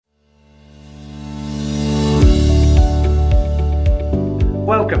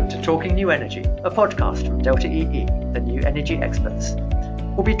Welcome to Talking New Energy, a podcast from Delta EE, the new energy experts.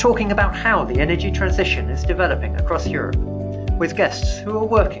 We'll be talking about how the energy transition is developing across Europe, with guests who are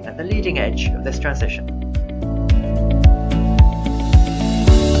working at the leading edge of this transition.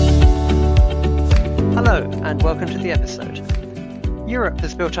 Hello, and welcome to the episode. Europe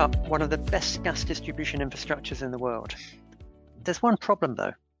has built up one of the best gas distribution infrastructures in the world. There's one problem,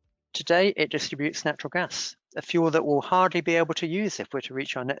 though. Today, it distributes natural gas, a fuel that we'll hardly be able to use if we're to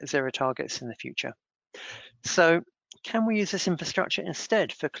reach our net zero targets in the future. So, can we use this infrastructure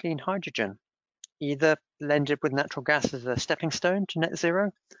instead for clean hydrogen, either blended with natural gas as a stepping stone to net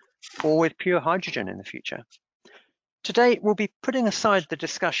zero, or with pure hydrogen in the future? Today, we'll be putting aside the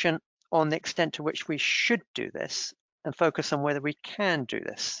discussion on the extent to which we should do this and focus on whether we can do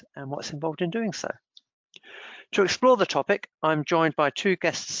this and what's involved in doing so. To explore the topic, I'm joined by two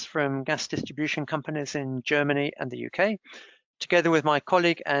guests from gas distribution companies in Germany and the UK, together with my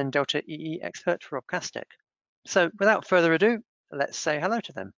colleague and Delta EE expert, Rob Kastek. So without further ado, let's say hello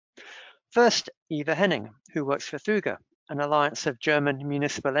to them. First, Eva Henning, who works for Thuga, an alliance of German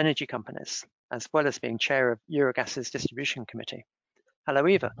municipal energy companies, as well as being chair of Eurogas's distribution committee. Hello,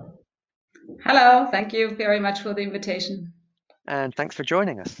 Eva. Hello, thank you very much for the invitation. And thanks for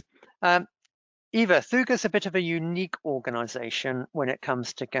joining us. Eva, Thuga is a bit of a unique organisation when it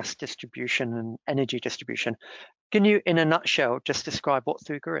comes to gas distribution and energy distribution. Can you, in a nutshell, just describe what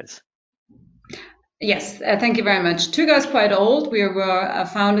Thuga is? Yes, thank you very much. Thuga is quite old. We were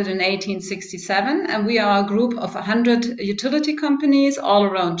founded in 1867, and we are a group of 100 utility companies all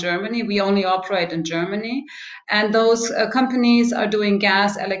around Germany. We only operate in Germany. And those companies are doing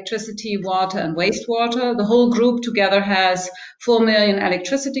gas, electricity, water, and wastewater. The whole group together has 4 million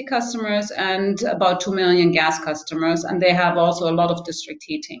electricity customers and about 2 million gas customers. And they have also a lot of district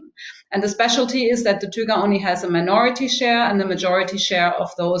heating. And the specialty is that the Thuga only has a minority share, and the majority share of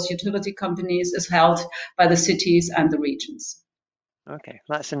those utility companies is held by the cities and the regions. Okay,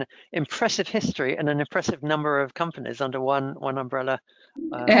 that's an impressive history and an impressive number of companies under one umbrella,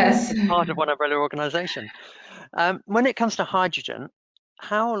 yes. part of one umbrella organisation. When it comes to hydrogen,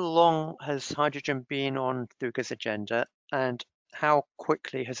 how long has hydrogen been on Thuga's agenda, and how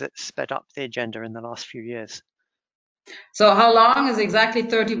quickly has it sped up the agenda in the last few years? So how long is exactly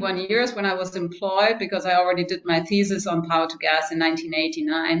 31 years when I was employed, because I already did my thesis on power to gas in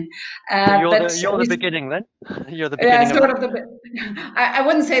 1989. So you're the beginning then? You're the beginning I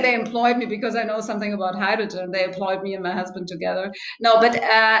wouldn't say they employed me because I know something about hydrogen. They employed me and my husband together. No, but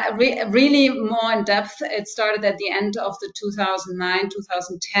really more in depth, it started at the end of the 2009,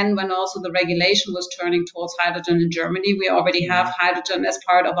 2010, when also the regulation was turning towards hydrogen in Germany. We already have hydrogen as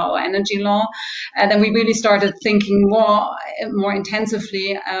part of our energy law. And then we really started thinking more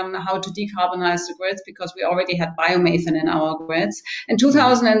intensively how to decarbonize the grids, because we already had biomethane in our grids. In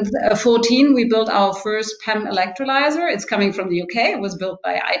 2014, we built our first PEM electrolyzer. It's coming from the UK. It was built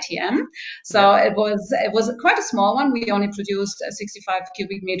by ITM. So it was quite a small one. We only produced 65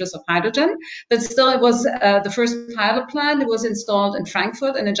 cubic meters of hydrogen, but still it was the first pilot plant. It was installed in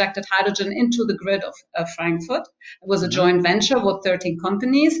Frankfurt and injected hydrogen into the grid of Frankfurt. It was a joint venture with 13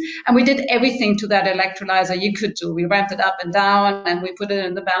 companies, and we did everything to that electrolyzer you could do. We ramped it up and down, and we put it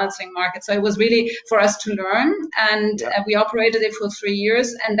in the balancing market. So it was really for us to learn, and we operated it for 3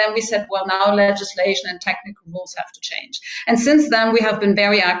 years. And then we said, well, now legislation and technical rules have to change. And since then, we have been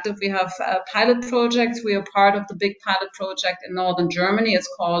very active. We have pilot projects. We are part of the big pilot project in northern Germany. It's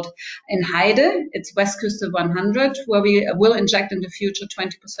called in Heide. It's Westküste 100, where we will inject in the future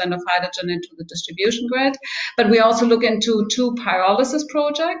 20% of hydrogen into the distribution grid. But we also look into 2 pyrolysis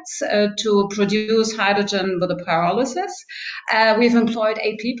projects to produce hydrogen with a pyrolysis. We've employed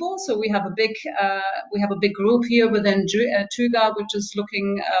 8 people, so we have a big group here within Thuga, which is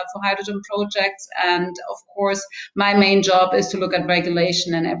looking for hydrogen projects. And of course, my main job is to look at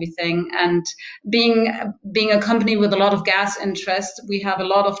regulation and everything. And being a company with a lot of gas interest, we have a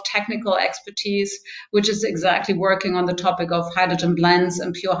lot of technical expertise, which is exactly working on the topic of hydrogen blends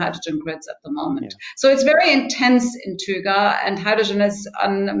and pure hydrogen grids at the moment. So it's very intense in Thuga, and hydrogen is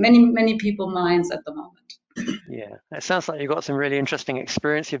on many people's minds at the moment. Yeah, it sounds like you've got some really interesting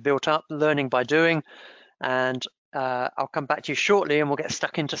experience you've built up, learning by doing, and I'll come back to you shortly and we'll get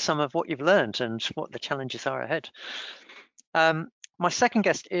stuck into some of what you've learned and what the challenges are ahead. My second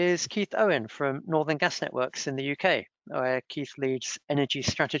guest is Keith Owen from Northern Gas Networks in the UK, where Keith leads energy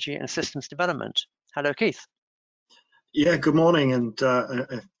strategy and systems development. Hello, Keith. Yeah, good morning, and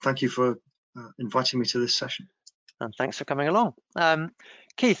thank you for inviting me to this session. And thanks for coming along.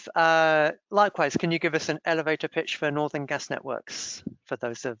 Keith, likewise, can you give us an elevator pitch for Northern Gas Networks for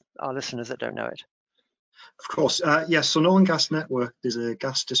those of our listeners that don't know it? Of course, yes. So Northern Gas Network is a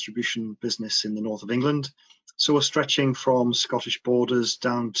gas distribution business in the north of England. So we're stretching from Scottish borders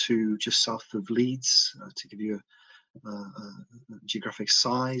down to just south of Leeds, to give you a geographic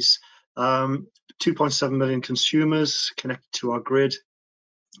size. 2.7 million consumers connected to our grid,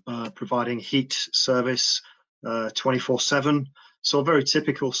 providing heat service 24/7. So a very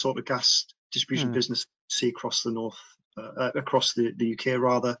typical sort of gas distribution business see across the north, across the UK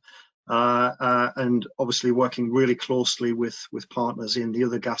rather. And obviously working really closely with partners in the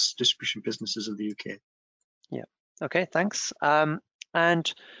other gas distribution businesses of the UK. Yeah. Okay. Thanks.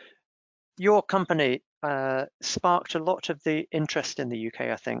 And your company sparked a lot of the interest in the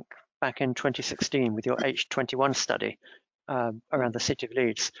UK, I think, back in 2016 with your H21 study around the City of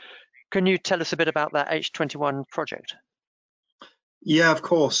Leeds. Can you tell us a bit about that H21 project? Yeah, of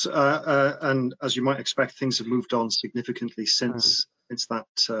course. And as you might expect, things have moved on significantly since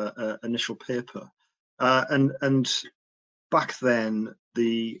that initial paper. And back then,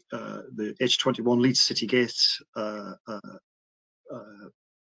 the H21 Leeds Citygate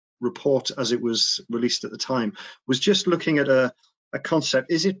report, as it was released at the time, was just looking at a concept.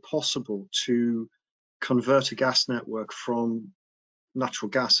 Is it possible to convert a gas network from natural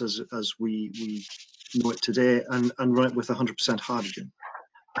gas as we know it today and run it with 100% hydrogen?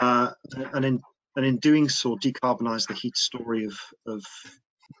 And in doing so, decarbonize the heat story of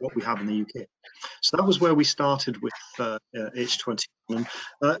what we have in the UK. So that was where we started with H21. And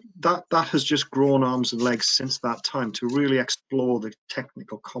that has just grown arms and legs since that time to really explore the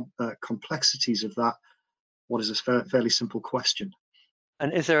technical complexities of that, what is a fairly simple question.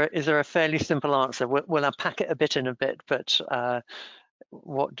 And is there a fairly simple answer? We'll unpack it a bit in a bit, but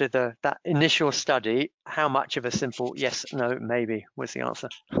what did that initial study, how much of a simple yes, no, maybe was the answer?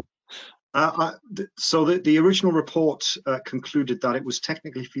 So the original report concluded that it was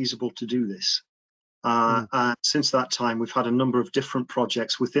technically feasible to do this. And since that time, we've had a number of different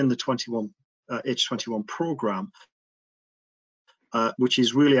projects within the H21 program, which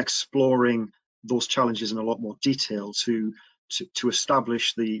is really exploring those challenges in a lot more detail to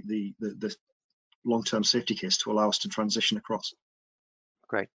establish the long-term safety case to allow us to transition across.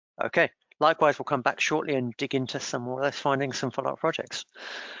 Great. Okay. Likewise, we'll come back shortly and dig into some more of those findings, some follow-up projects.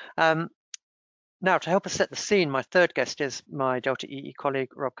 Now, to help us set the scene, my third guest is my Delta EE colleague,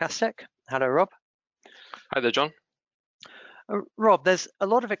 Rob Kastek. Hello, Rob. Hi there, John. Rob, there's a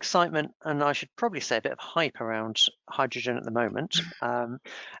lot of excitement, and I should probably say a bit of hype around hydrogen at the moment.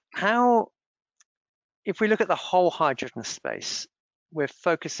 If we look at the whole hydrogen space, we're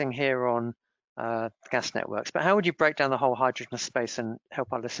focusing here on gas networks, but how would you break down the whole hydrogen space and help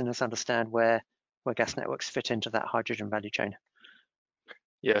our listeners understand where gas networks fit into that hydrogen value chain?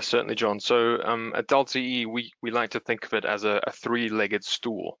 Yeah, certainly, John. So at Delta EE, we like to think of it as a three-legged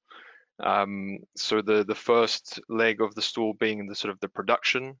stool. So the first leg of the stool being the sort of the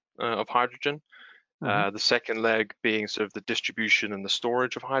production of hydrogen, the second leg being sort of the distribution and the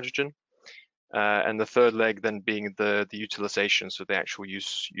storage of hydrogen, and the third leg then being the utilization, so the actual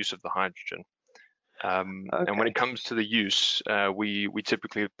use of the hydrogen. And when it comes to the use, we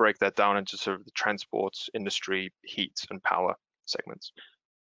typically break that down into sort of the transport, industry, heat, and power segments.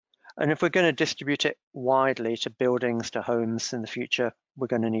 And if we're going to distribute it widely to buildings, to homes in the future, we're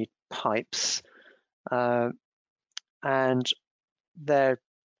going to need pipes. And can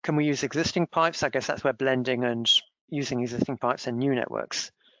we use existing pipes? I guess that's where blending and using existing pipes and new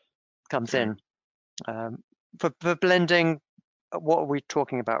networks comes in. For blending, what are we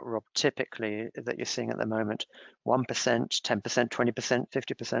talking about, Rob, typically that you're seeing at the moment? 1%, 10%, 20%,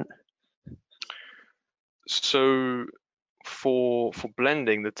 50%? So for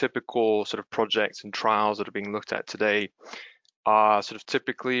blending, the typical sort of projects and trials that are being looked at today are sort of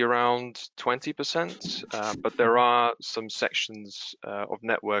typically around 20%, but there are some sections of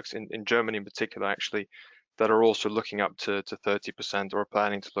networks in Germany in particular, actually, that are also looking up to 30% or are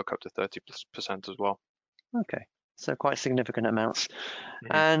planning to look up to 30% as well. Okay, so quite significant amounts.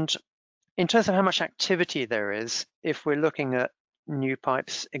 And in terms of how much activity there is, if we're looking at new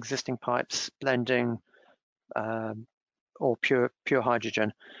pipes, existing pipes, blending, or pure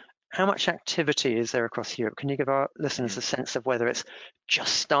hydrogen, how much activity is there across Europe? Can you give our listeners a sense of whether it's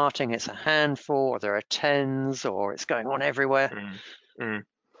just starting, it's a handful, or there are tens, or it's going on everywhere?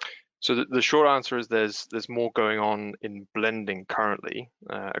 So the short answer is there's more going on in blending currently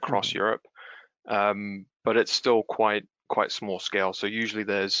across Europe, but it's still quite small scale. So usually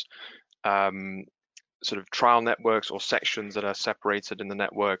there's sort of trial networks or sections that are separated in the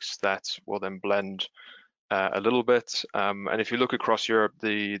networks that will then blend a little bit. And if you look across Europe,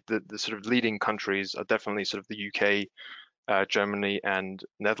 the sort of leading countries are definitely sort of the UK, Germany and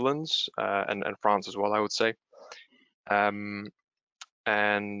Netherlands, and France as well, I would say.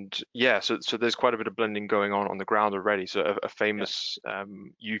 And yeah, so there's quite a bit of blending going on the ground already. So a famous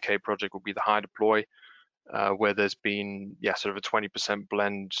UK project will be the HyDeploy, where there's been sort of a 20%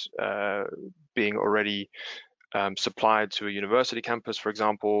 blend being already supplied to a university campus, for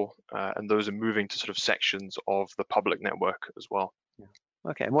example, and those are moving to sort of sections of the public network as well.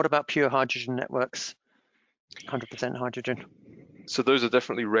 Okay, and what about pure hydrogen networks? 100% hydrogen? So those are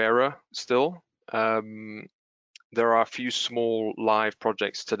definitely rarer still. There are a few small live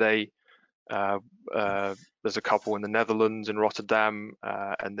projects today. There's a couple in the Netherlands, in Rotterdam,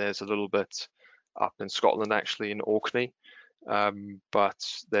 and there's a little bit up in Scotland, actually, in Orkney. But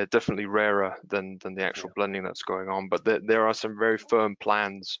they're definitely rarer than the actual blending that's going on. But there are some very firm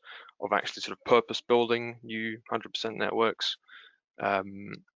plans of actually sort of purpose building new 100% networks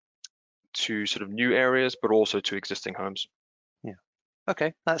to sort of new areas, but also to existing homes. Yeah.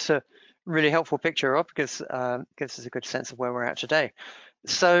 Okay, that's a really helpful picture, Rob, because gives us a good sense of where we're at today.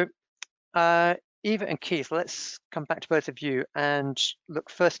 So, Eva and Keith, let's come back to both of you and look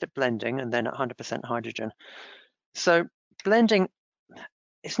first at blending and then at 100% hydrogen. So, blending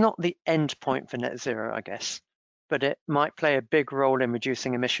is not the end point for net zero, I guess, but it might play a big role in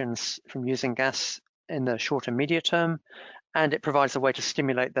reducing emissions from using gas in the short and medium term, and it provides a way to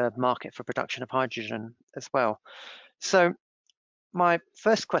stimulate the market for production of hydrogen as well. So my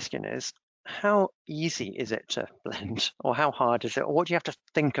first question is, how easy is it to blend, or how hard is it, or what do you have to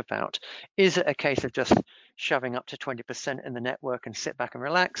think about? Is it a case of just shoving up to 20% in the network and sit back and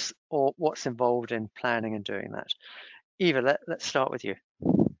relax, or what's involved in planning and doing that? Eva, let's start with you.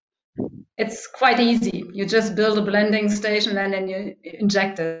 It's quite easy. You just build a blending station and then you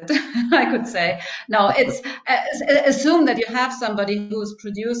inject it, I could say. Now, it's assume that you have somebody who's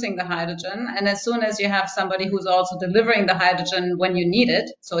producing the hydrogen, and as soon as you have somebody who's also delivering the hydrogen when you need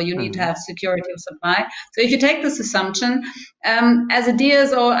it, so you need to have security of supply. So if you take this assumption, as a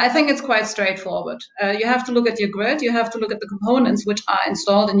DSO, I think it's quite straightforward. You have to look at your grid. You have to look at the components which are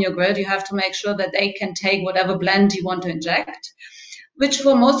installed in your grid. You have to make sure that they can take whatever blend you want to inject, which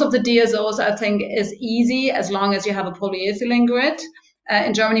for most of the DSOs, I think, is easy as long as you have a polyethylene grid.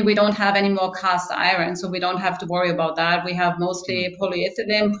 In Germany, we don't have any more cast iron, so we don't have to worry about that. We have mostly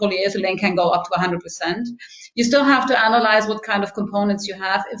polyethylene. Polyethylene can go up to 100%. You still have to analyze what kind of components you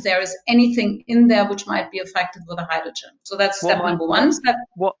have, if there is anything in there which might be affected with the hydrogen. So that's step number one.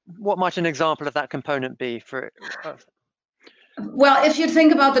 What might an example of that component be for? Well, if you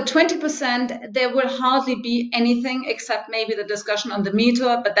think about the 20%, there will hardly be anything except maybe the discussion on the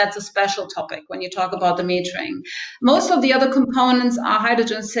meter, but that's a special topic when you talk about the metering. Most of the other components are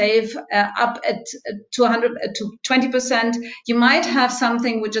hydrogen safe, up at 200 to 20%. You might have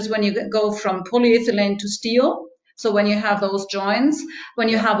something which is when you go from polyethylene to steel. So when you have those joints, when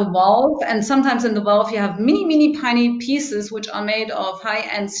you have a valve, and sometimes in the valve you have mini tiny pieces which are made of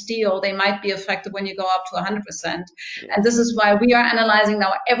high-end steel, they might be affected when you go up to 100%. Yeah. And this is why we are analyzing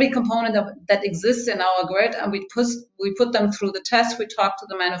now every component that exists in our grid, and we put them through the test. We talk to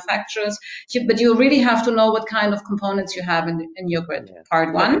the manufacturers, but you really have to know what kind of components you have in your grid. Yeah.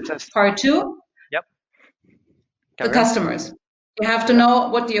 Part one. Part two. Yep. The customers. You have to know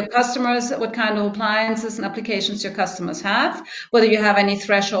what kind of appliances and applications your customers have, whether you have any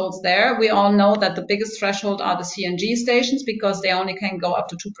thresholds there. We all know that the biggest threshold are the CNG stations because they only can go up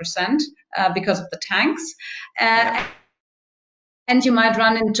to 2% because of the tanks. And you might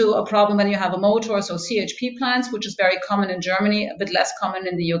run into a problem when you have a motor, so CHP plants, which is very common in Germany, a bit less common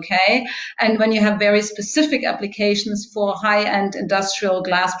in the UK. And when you have very specific applications for high-end industrial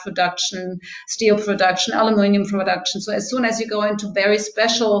glass production, steel production, aluminum production. So as soon as you go into very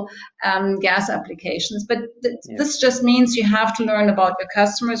special gas applications, but this just means you have to learn about your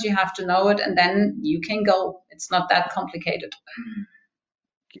customers, you have to know it, and then you can go. It's not that complicated.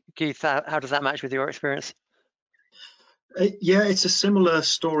 Keith, how does that match with your experience? Yeah, it's a similar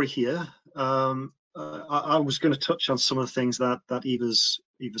story here. I was going to touch on some of the things that Eva's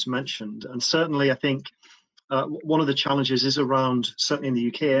mentioned, and certainly I think one of the challenges is around, certainly in the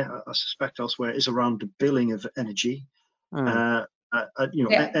UK, I suspect elsewhere, is around the billing of energy. Gas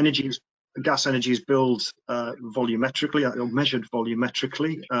energy is billed volumetrically, or measured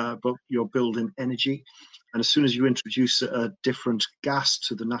volumetrically, but you're billed in energy, and as soon as you introduce a different gas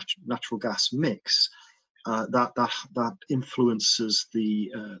to the natural gas mix, that influences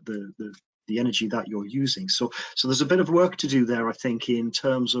the energy that you're using. So there's a bit of work to do there, I think, in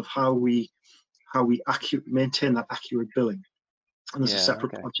terms of how we maintain that accurate billing. And there's a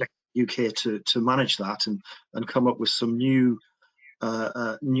separate project in the UK to manage that and come up with some new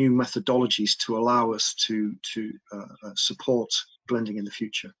new methodologies to allow us to support blending in the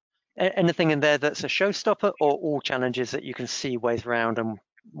future. Anything in there that's a showstopper, or all challenges that you can see ways around and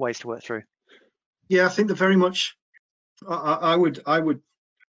ways to work through? Yeah, I think that very much. I would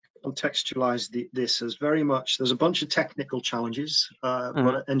contextualize this as very much. There's a bunch of technical challenges,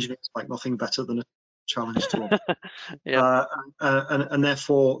 but engineers like nothing better than a challenge to overcome. Yeah. And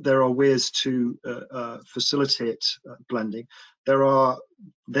therefore there are ways to facilitate blending. There are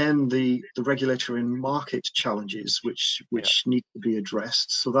then the regulatory and market challenges which need to be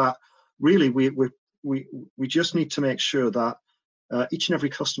addressed, so that really we just need to make sure that each and every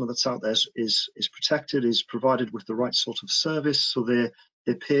customer that's out there is protected, is provided with the right sort of service, so they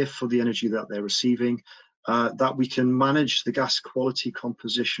pay for the energy that they're receiving, that we can manage the gas quality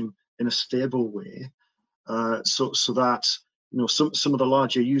composition in a stable way, so that some of the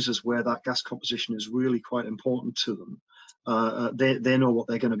larger users where that gas composition is really quite important to them, they know what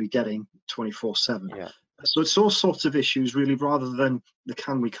they're going to be getting 24/7. Yeah. So it's all sorts of issues really, rather than the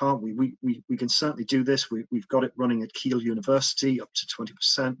can we, can't we. We can certainly do this. We've got it running at Kiel University up to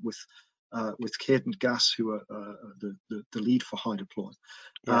 20% with Cadent Gas, who are the lead for HydroPloy.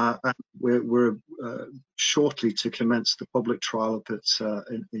 And we're shortly to commence the public trial up at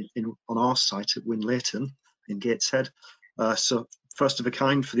on our site at Winlayton in Gateshead. So first of a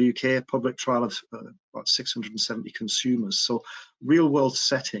kind for the UK, public trial of about 670 consumers. So real world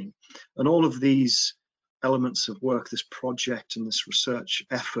setting, and all of these elements of work, this project and this research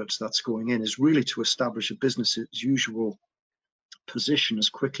effort that's going in, is really to establish a business as usual position as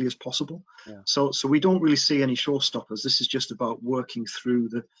quickly as possible. Yeah. So we don't really see any showstoppers. This is just about working through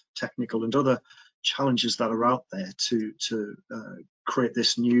the technical and other challenges that are out there to create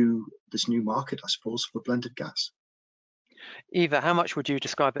this new market, I suppose, for blended gas. Eva, how much would you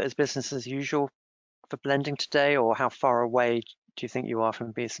describe it as business as usual for blending today, or how far away do you think you are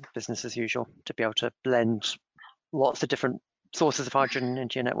from business as usual to be able to blend lots of different sources of hydrogen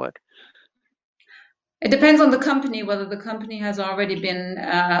into your network? It depends on the company, whether the company has already been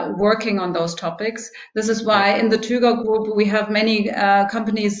working on those topics. This is why in the TÜGA group we have many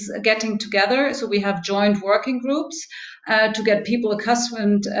companies getting together. So we have joint working groups to get people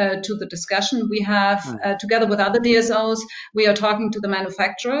accustomed to the discussion. We have, together with other DSOs, we are talking to the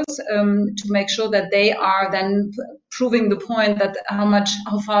manufacturers to make sure that they are then proving the point that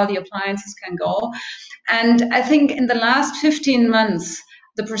how far the appliances can go. And I think in the last 15 months,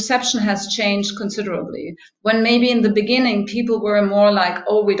 the perception has changed considerably. When maybe in the beginning people were more like,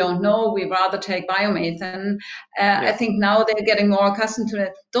 oh, we don't know, we'd rather take biomethane. I think now they're getting more accustomed to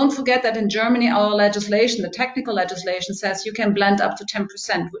it. Don't forget that in Germany, our legislation, the technical legislation, says you can blend up to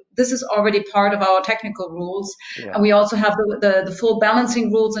 10%. This is already part of our technical rules. Yeah. And we also have the full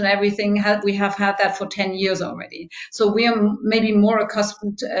balancing rules and everything. We have had that for 10 years already. So we are maybe more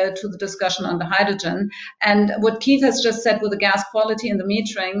accustomed to the discussion on the hydrogen. And what Keith has just said with the gas quality and the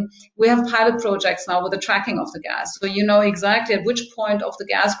metering, we have pilot projects now with the tracking of the gas. So you know exactly at which point of the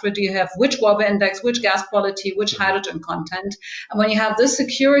gas grid you have which Wobbe index, which gas quality, which hydrogen content. And when you have this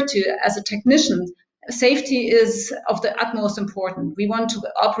security as a technician, safety is of the utmost important. We want to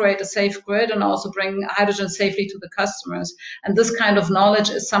operate a safe grid and also bring hydrogen safely to the customers. And this kind of knowledge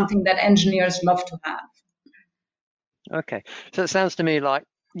is something that engineers love to have. Okay, so it sounds to me like,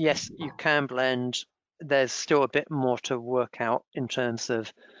 yes, you can blend. There's still a bit more to work out in terms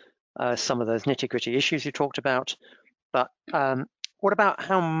of some of those nitty-gritty issues you talked about. But what about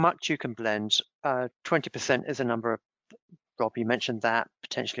how much you can blend? 20% is a number. Rob, you mentioned that,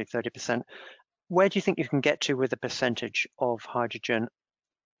 potentially 30%. Where do you think you can get to with a percentage of hydrogen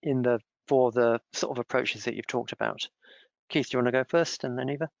for the sort of approaches that you've talked about? Keith, do you want to go first, and then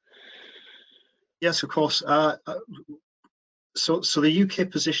Eva? Yes, of course. So the UK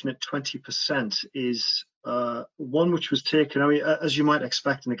position at 20% is one which was taken. I mean, as you might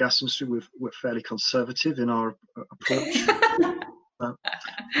expect in the gas industry, we're fairly conservative in our approach.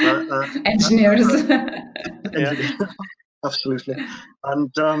 Engineers. Absolutely.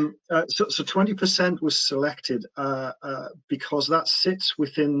 And so 20% was selected because that sits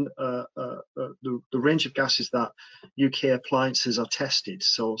within the range of gases that UK appliances are tested.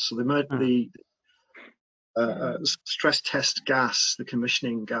 So the stress test gas, the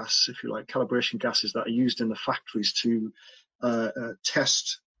commissioning gas, if you like, calibration gases that are used in the factories to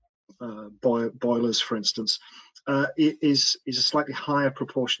test boilers, for instance, is a slightly higher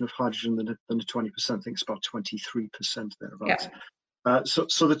proportion of hydrogen than the 20%. I think it's about 23% thereabouts. Yeah.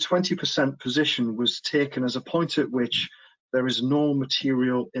 So the 20% position was taken as a point at which there is no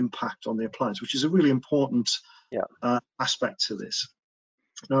material impact on the appliance, which is a really important aspect to this.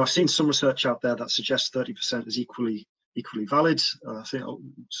 Now, I've seen some research out there that suggests 30% is equally equally valid. I think I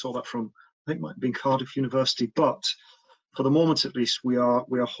saw that from, I think it might have been Cardiff University, but for the moment at least, we are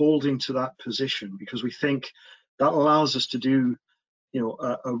holding to that position because we think that allows us to do, you know,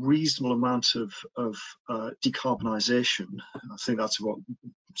 a reasonable amount of decarbonisation. I think that's about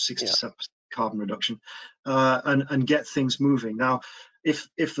 6 to 7% carbon reduction, and get things moving. Now, if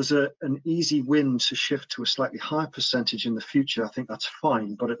there's an easy win to shift to a slightly higher percentage in the future, I think that's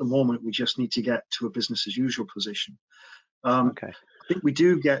fine. But at the moment, we just need to get to a business as usual position. Okay. I think we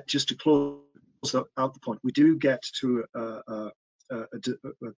do get, just to close out the point, we do get to a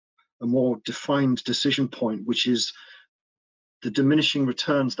more defined decision point, which is the diminishing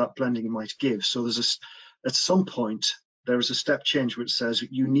returns that blending might give. So there's at some point there is a step change which says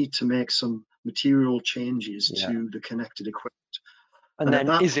you need to make some material changes to the connected equipment. And then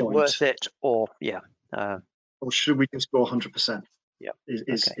is it worth it, or or should we just go 100%? Yeah,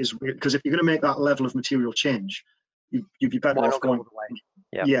 is because if you're going to make that level of material change, you'd be better off going all the way.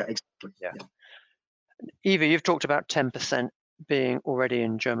 Yeah, exactly. Yeah. Eva, you've talked about 10% being already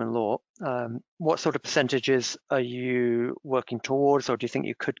in German law. What sort of percentages are you working towards, or do you think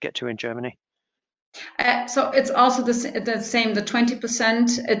you could get to in Germany? So it's also the same, the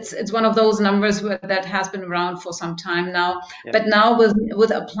 20%. It's one of those numbers that has been around for some time now. Yeah. But now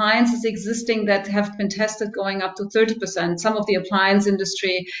with appliances existing that have been tested going up to 30%, some of the appliance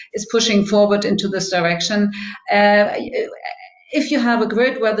industry is pushing forward into this direction. If you have a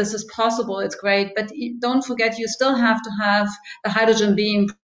grid where this is possible, it's great. But don't forget, you still have to have the hydrogen being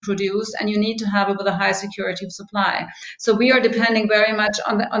produced, and you need to have it with a high security of supply. So we are depending very much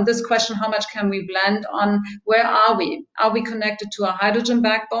on this question: how much can we blend? On where are we? Are we connected to a hydrogen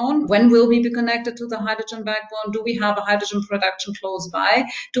backbone? When will we be connected to the hydrogen backbone? Do we have a hydrogen production close by?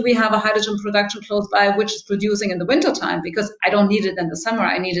 Do we have a hydrogen production close by which is producing in the wintertime? Because I don't need it in the summer,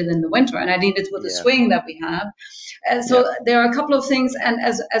 I need it in the winter, and I need it with the swing that we have. So there are a couple of things, and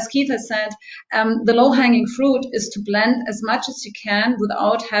as Keith has said, the low-hanging fruit is to blend as much as you can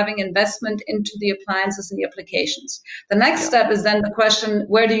without having investment into the appliances and the applications. The next step is then the question,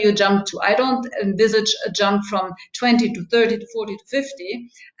 where do you jump to? I don't envisage a jump from 20 to 30 to 40 to 50.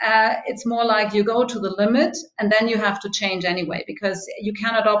 It's more like you go to the limit and then you have to change anyway, because you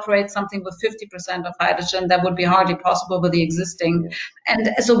cannot operate something with 50% of hydrogen. That would be hardly possible with the existing.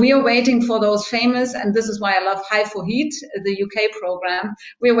 And so we are waiting for those famous, and this is why I love Hy4Heat, the UK program.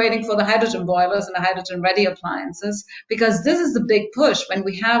 We're waiting for the hydrogen boilers and the hydrogen ready appliances, because this is the big push. When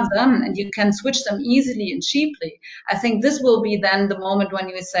we have them and you can switch them easily and cheaply, I think this will be then the moment when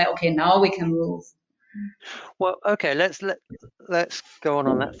you say, okay, now we can move. Well, okay, let's go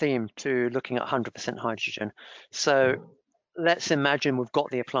on that theme to looking at 100% hydrogen. So let's imagine we've got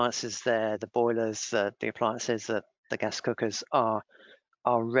the appliances there, the boilers, the appliances, the gas cookers are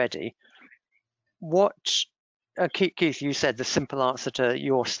ready. What, Keith, you said the simple answer to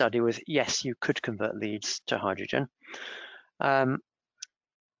your study was yes, you could convert Leeds to hydrogen. Can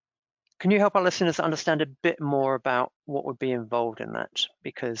you help our listeners understand a bit more about what would be involved in that?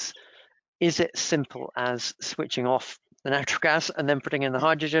 Because is it simple as switching off the natural gas and then putting in the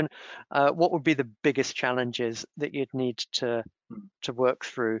hydrogen? What would be the biggest challenges that you'd need to work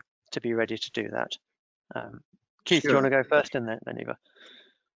through to be ready to do that? Keith, do you want to go first and then Eva?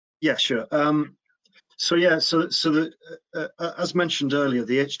 Yeah, sure. So as mentioned earlier,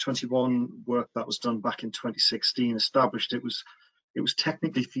 the H21 work that was done back in 2016 established it was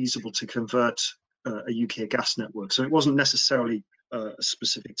technically feasible to convert a UK gas network. So it wasn't necessarily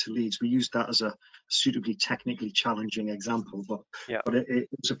specific to Leeds. We used that as a suitably technically challenging example, but it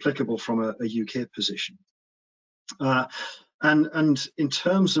was applicable from a UK position. And in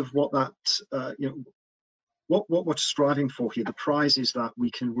terms of what that what we're striving for here, the prize is that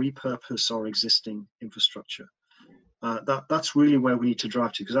we can repurpose our existing infrastructure. That's really where we need to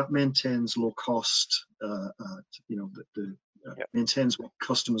drive to, because that maintains low cost. Maintains what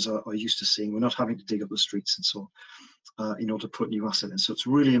customers are used to seeing. We're not having to dig up the streets and so on in order to put new asset in. So it's a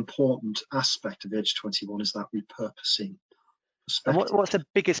really important aspect of H21 is that repurposing perspective. And what's the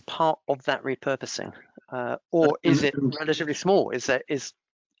biggest part of that repurposing, or is it relatively small? Is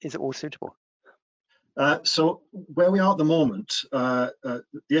it all suitable? So where we are at the moment, the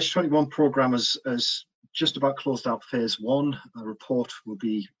H21 program has just about closed out phase one. A report will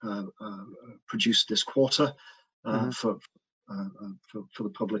be produced this quarter for the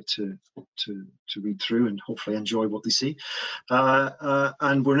public to read through and hopefully enjoy what they see.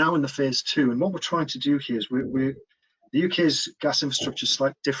 And we're now in the phase two. And what we're trying to do here is the UK's gas infrastructure is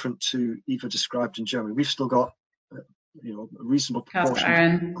slightly different to Eva described in Germany. We've still got a reasonable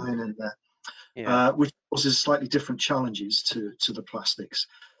proportion of iron in there. Which poses slightly different challenges to the plastics.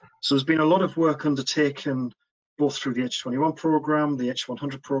 So there's been a lot of work undertaken both through the H21 program, the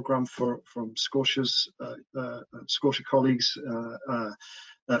H100 program from Scotia's Scotia colleagues,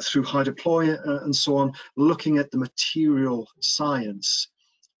 through HyDeploy and so on, looking at the material science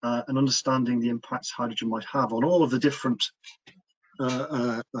and understanding the impacts hydrogen might have on all of the different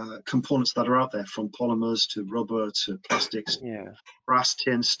components that are out there, from polymers to rubber to plastics, brass,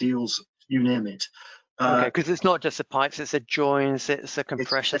 tin, steels, you name it. Okay, because it's not just the pipes, it's the joints, it's the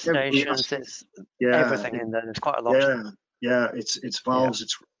compressor stations, it's everything in there. There's quite a lot. Yeah, it's valves,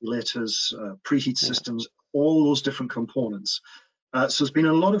 it's regulators, preheat systems, all those different components. So there's been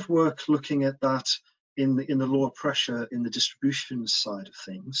a lot of work looking at that in the lower pressure, in the distribution side of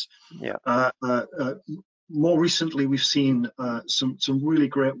things. More recently, we've seen some really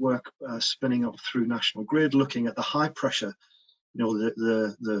great work spinning up through National Grid, looking at the high pressure,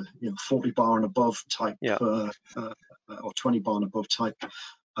 the 40 bar and above type or 20 bar and above type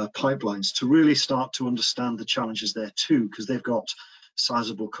pipelines, to really start to understand the challenges there too, because they've got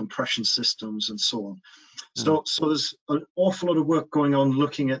sizable compression systems and so on. So there's an awful lot of work going on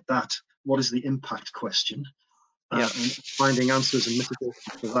looking at that. What is the impact question? And finding answers and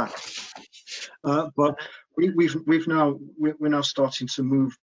mitigations for that. But we're now starting to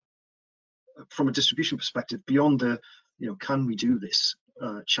move from a distribution perspective beyond the can we do this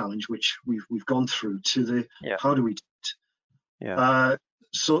challenge, which we've gone through, to the how do we do it.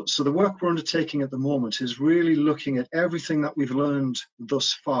 So the work we're undertaking at the moment is really looking at everything that we've learned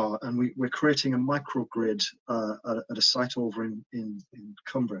thus far, and we're creating a microgrid at a site over in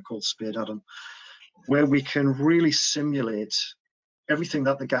Cumbria called Spade Adam, where we can really simulate everything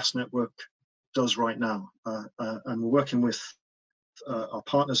that the gas network does right now. And we're working with our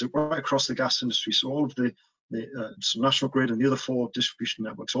partners right across the gas industry, so all of the National Grid and the other 4 distribution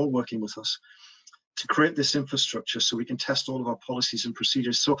networks all working with us to create this infrastructure so we can test all of our policies and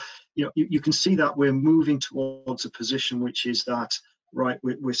procedures. So you can see that we're moving towards a position which is that, right,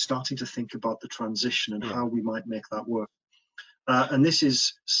 we're starting to think about the transition and how we might make that work. And this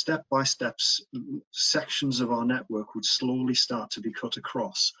is step by step. Sections of our network would slowly start to be cut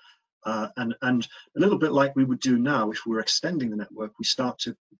across. And a little bit like we would do now if we were extending the network, we start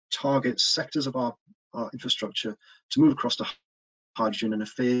to target sectors of our infrastructure to move across to hydrogen in a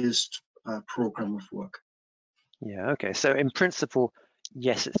phased program of work. Okay. So in principle,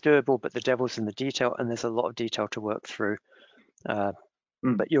 yes, it's doable, but the devil's in the detail, and there's a lot of detail to work through.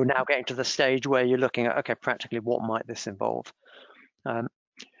 But you're now getting to the stage where you're looking at, okay, practically what might this involve?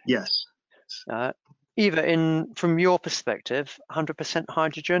 Yes. Eva, from your perspective, 100%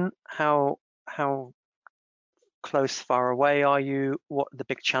 hydrogen, how close, far away are you? What are the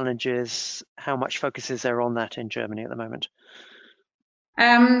big challenges? How much focus is there on that in Germany at the moment?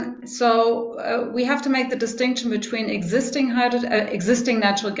 So we have to make the distinction between existing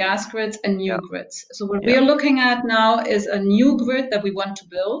natural gas grids and new grids. So what we are looking at now is a new grid that we want to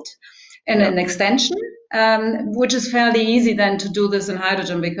build in an extension, which is fairly easy then to do this in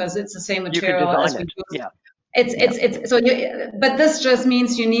hydrogen because it's the same material as we use. But this just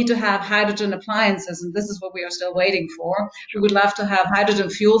means you need to have hydrogen appliances, and this is what we are still waiting for. We would love to have hydrogen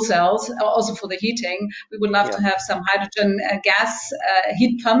fuel cells, also for the heating. We would love to have some hydrogen gas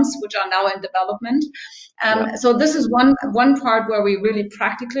heat pumps, which are now in development. So this is one part where we really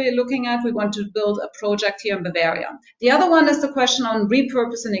practically looking at. We want to build a project here in Bavaria. The other one is the question on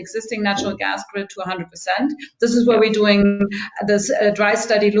repurposing existing natural gas grid to 100%. This is where we're doing this dry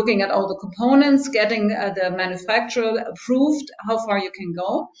study, looking at all the components, getting the manufacturer approved, how far you can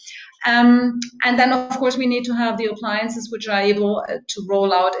go. And then, of course, we need to have the appliances which are able to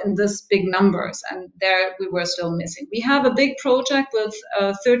roll out in this big numbers. And there we were still missing. We have a big project with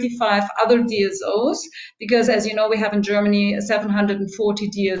 35 other DSOs, because, as you know, we have in Germany 740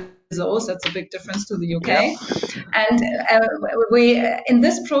 DSOs. That's a big difference to the UK. And we, in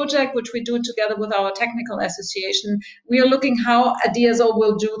this project, which we do together with our technical association, we are looking how a DSO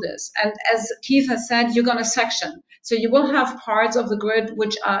will do this. And as Keith has said, you're going to section. So you will have parts of the grid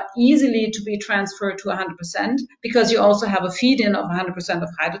which are easily to be transferred to 100%, because you also have a feed-in of 100% of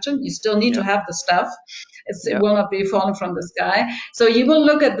hydrogen. You still need to have the stuff. It will not be falling from the sky. So you will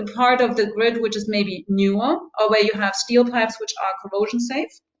look at the part of the grid which is maybe newer, or where you have steel pipes which are corrosion safe.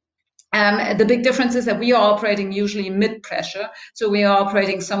 The big difference is that we are operating usually mid-pressure, so we are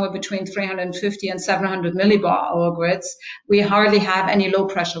operating somewhere between 350 and 700 millibar hour grids. We hardly have any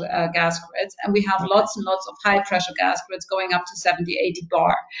low-pressure gas grids, and we have lots and lots of high-pressure gas grids going up to 70, 80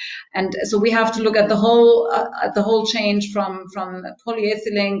 bar. And so we have to look at the whole change from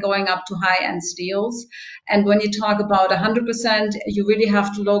polyethylene going up to high-end steels. And when you talk about 100%, you really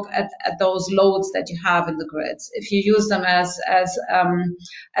have to look at those loads that you have in the grids. If you use them as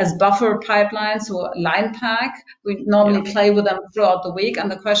buffer buffer pipelines, so line pack. We normally play with them throughout the week,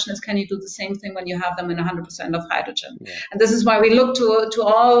 and the question is, can you do the same thing when you have them in 100% of hydrogen? And this is why we look to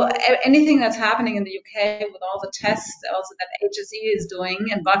all anything that's happening in the UK with all the tests also that HSE is doing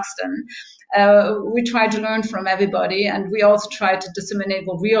in Buxton. We try to learn from everybody, and we also try to disseminate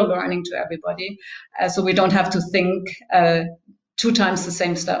what we are learning to everybody, so we don't have to think 2 times the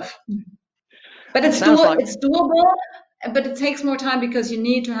same stuff. But it's doable, but it takes more time because you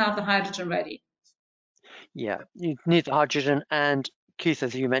need to have the hydrogen ready. Yeah, you need the hydrogen, and Keith,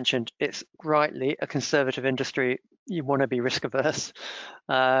 as you mentioned, it's rightly a conservative industry. You want to be risk averse,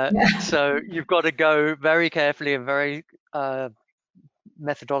 so you've got to go very carefully and very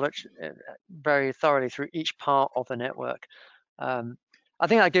very thoroughly through each part of the network. I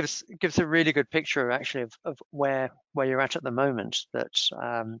think that gives a really good picture actually of where you're at the moment. That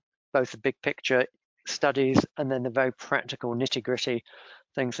both the big picture studies and then the very practical nitty-gritty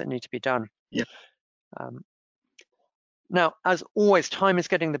things that need to be done. Yeah. Now, as always, time is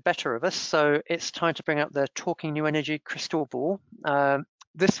getting the better of us, so it's time to bring out the Talking New Energy crystal ball.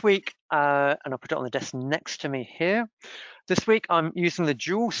 This week, and I'll put it on the desk next to me here. This week, I'm using the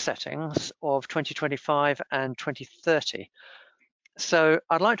dual settings of 2025 and 2030. So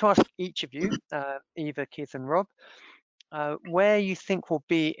I'd like to ask each of you, Eva, Keith, and Rob, where you think we'll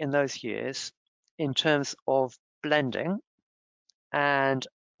be in those years in terms of blending and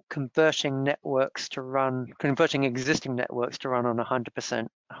converting existing networks to run on 100%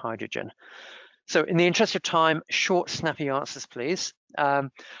 hydrogen. So in the interest of time, short, snappy answers, please.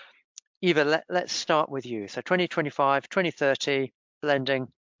 Eva, let's start with you. So 2025, 2030, blending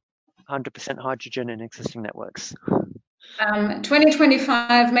 100% hydrogen in existing networks.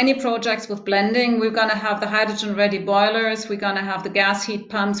 2025, many projects with blending. We're going to have the hydrogen-ready boilers. We're going to have the gas heat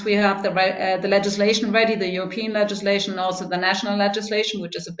pumps. We have the legislation ready, the European legislation, and also the national legislation,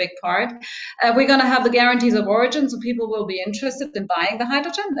 which is a big part. We're going to have the guarantees of origin, so people will be interested in buying the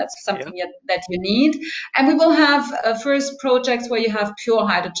hydrogen. That's something that you need. And we will have first projects where you have pure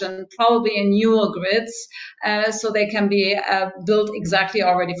hydrogen, probably in newer grids, so they can be built exactly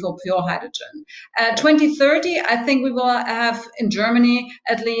already for pure hydrogen. 2030, I think we will have in Germany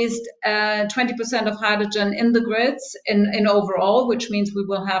at least 20% of hydrogen in the grids in overall, which means we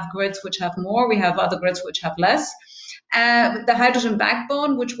will have grids which have more. We have other grids which have less. The hydrogen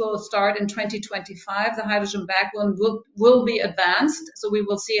backbone, which will start in 2025, the hydrogen backbone will be advanced. So we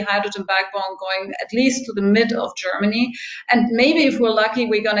will see hydrogen backbone going at least to the mid of Germany. And maybe if we're lucky,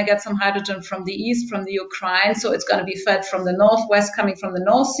 we're going to get some hydrogen from the east, from the Ukraine. So it's going to be fed from the northwest, coming from the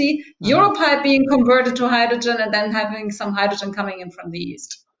North Sea. Europipe being converted to hydrogen, and then having some hydrogen coming in from the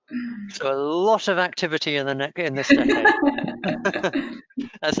east. So a lot of activity in this decade.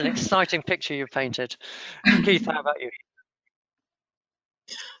 That's an exciting picture you've painted. Keith, how about you?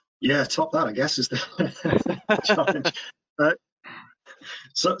 Yeah, top that, I guess, is the challenge.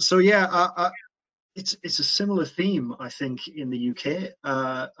 So yeah, it's a similar theme, I think, in the UK.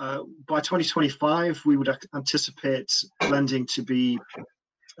 By 2025, we would anticipate blending to be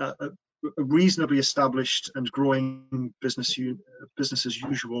a reasonably established and growing business as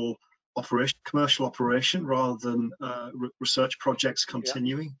usual operation, commercial operation, rather than research projects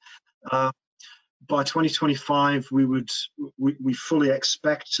continuing. By 2025, we fully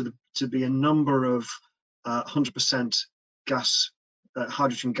expect to be a number of 100%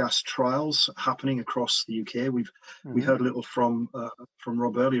 hydrogen gas trials happening across the UK. We heard a little from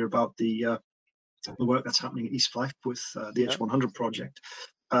Rob earlier about the work that's happening at East Fife with the H100 project,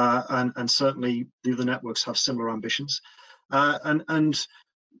 and certainly the other networks have similar ambitions.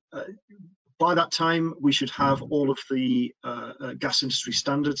 By that time, we should have all of the gas industry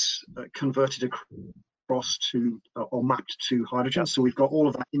standards converted across to or mapped to hydrogen. So we've got all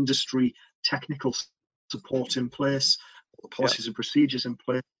of that industry technical support in place, all the policies and procedures in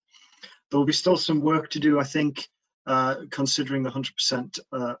place. There will be still some work to do, I think, considering the 100%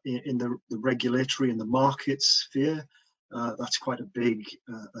 in the regulatory and the market sphere. That's quite a big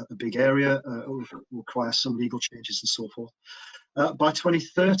area. It will require some legal changes and so forth. By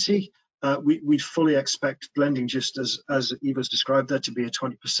 2030, we'd fully expect blending, just as Eva's described there, to be a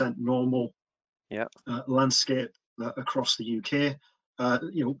 20% normal landscape across the UK.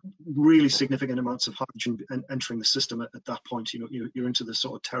 Really significant amounts of hydrogen entering the system at that point. You're into the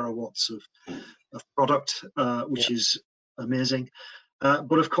sort of terawatts of product, which is amazing.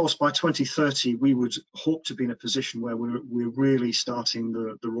 But of course, by 2030, we would hope to be in a position where we're really starting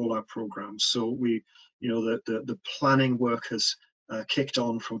the rollout program. So the planning work has kicked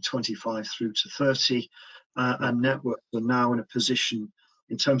on from 25 through to 30, and networks are now in a position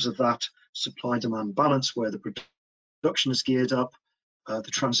in terms of that supply-demand balance where the production is geared up,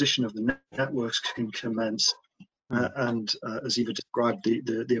 the transition of the networks can commence. And as Eva described,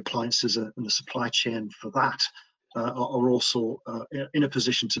 the appliances and the supply chain for that are also in a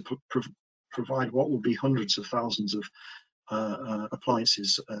position to provide what will be hundreds of thousands of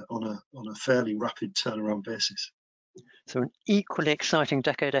appliances on a fairly rapid turnaround basis. So an equally exciting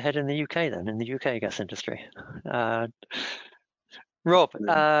decade ahead in the UK then, in the UK gas industry. Rob,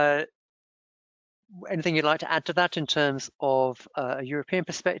 anything you'd like to add to that in terms of a European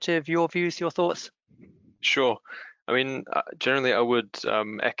perspective, your views, your thoughts? Sure. I mean, generally, I would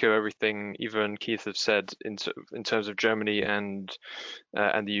echo everything Eva and Keith have said in terms of Germany and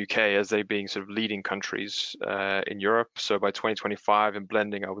the UK as they being sort of leading countries in Europe. So by 2025 in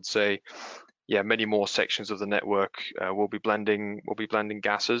blending, I would say, yeah, many more sections of the network will be blending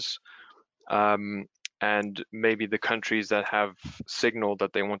gases. And maybe the countries that have signaled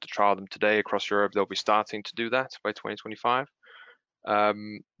that they want to trial them today across Europe, they'll be starting to do that by 2025.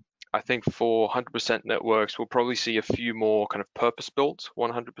 I think for 100% networks, we'll probably see a few more kind of purpose-built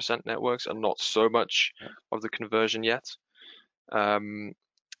 100% networks and not so much of the conversion yet.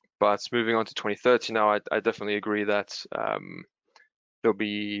 But moving on to 2030 now, I definitely agree that it'll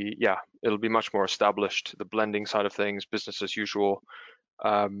be much more established, the blending side of things, business as usual.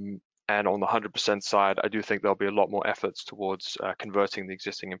 And on the 100% side, I do think there'll be a lot more efforts towards converting the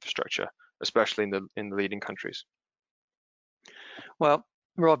existing infrastructure, especially in the leading countries. Well,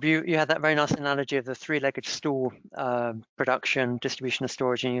 Rob, you had that very nice analogy of the three-legged stool, production, distribution, and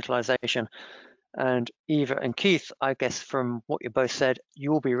storage and utilization. And Eva and Keith, I guess from what you both said,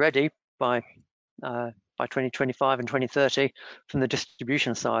 you'll be ready by 2025 and 2030 from the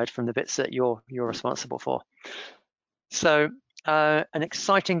distribution side, from the bits that you're responsible for. So an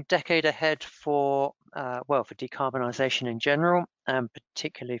exciting decade ahead for decarbonisation in general, and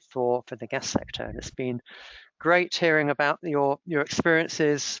particularly for the gas sector. And it's been great hearing about your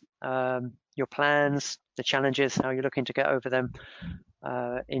experiences, your plans, the challenges, how you're looking to get over them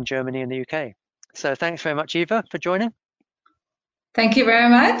in Germany and the UK. So thanks very much, Eva, for joining. Thank you very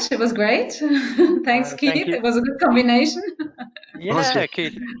much. It was great. Thanks, Keith. Thank it was a good combination. Yeah,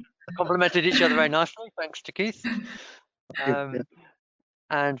 Keith. Complimented each other very nicely. Thanks to Keith.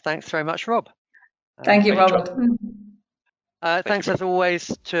 And thanks very much, Rob. Thank you, Robert. Thanks as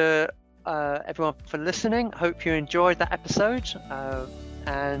always to everyone for listening. Hope you enjoyed that episode,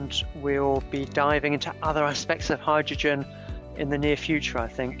 and we'll be diving into other aspects of hydrogen in the near future, I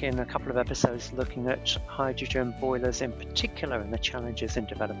think, in a couple of episodes looking at hydrogen boilers in particular and the challenges in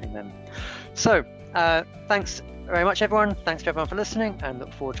developing them. So thanks very much, everyone. Thanks to everyone for listening, and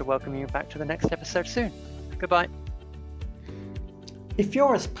look forward to welcoming you back to the next episode soon. Goodbye. If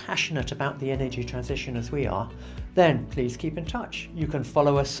you're as passionate about the energy transition as we are, then please keep in touch. You can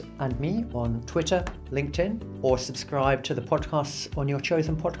follow us and me on Twitter, LinkedIn, or subscribe to the podcasts on your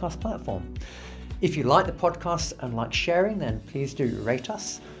chosen podcast platform. If you like the podcast and like sharing, then please do rate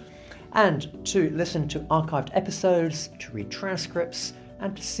us. And to listen to archived episodes, to read transcripts,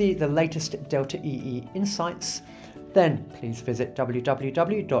 and to see the latest Delta EE insights, then please visit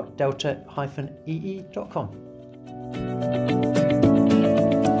www.delta-ee.com.